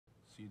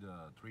see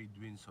the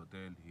TRADEWINDS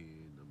Hotel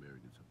in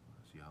American Samoa.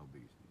 See how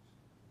big it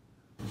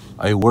is.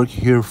 I work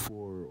here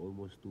for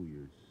almost 2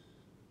 years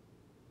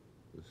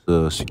as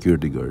a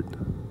security guard.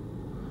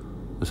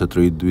 As a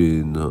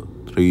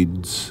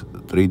TRADEWINDS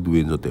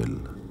Hotel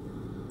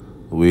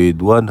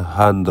with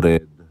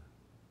 100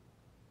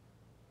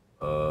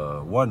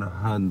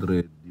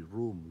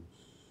 rooms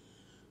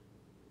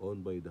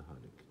owned by the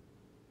Hanek.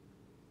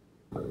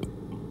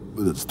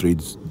 That's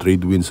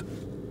TRADEWINDS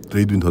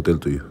Hotel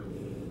to you.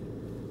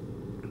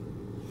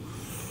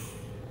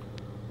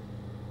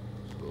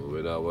 So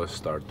when I was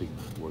starting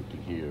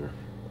working here,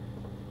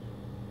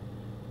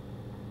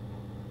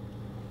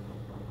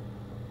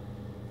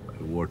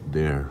 I worked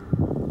there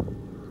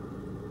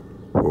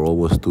for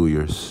almost 2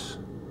 years,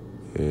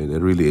 and I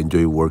really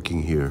enjoy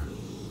working here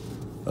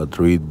at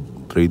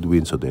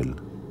TRADEWINDS Hotel.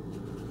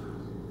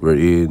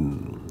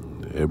 Wherein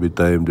every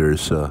time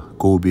there's a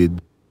COVID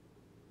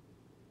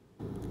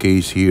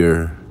case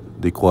here,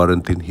 they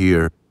quarantine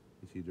here.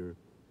 It's either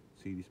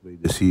cities by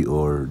the sea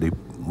or they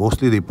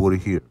put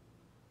it here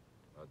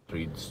at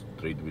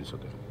TRADEWINDS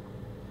Hotel.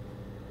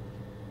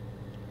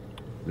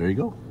 There you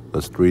go.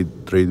 That's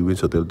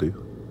TRADEWINDS Hotel to you.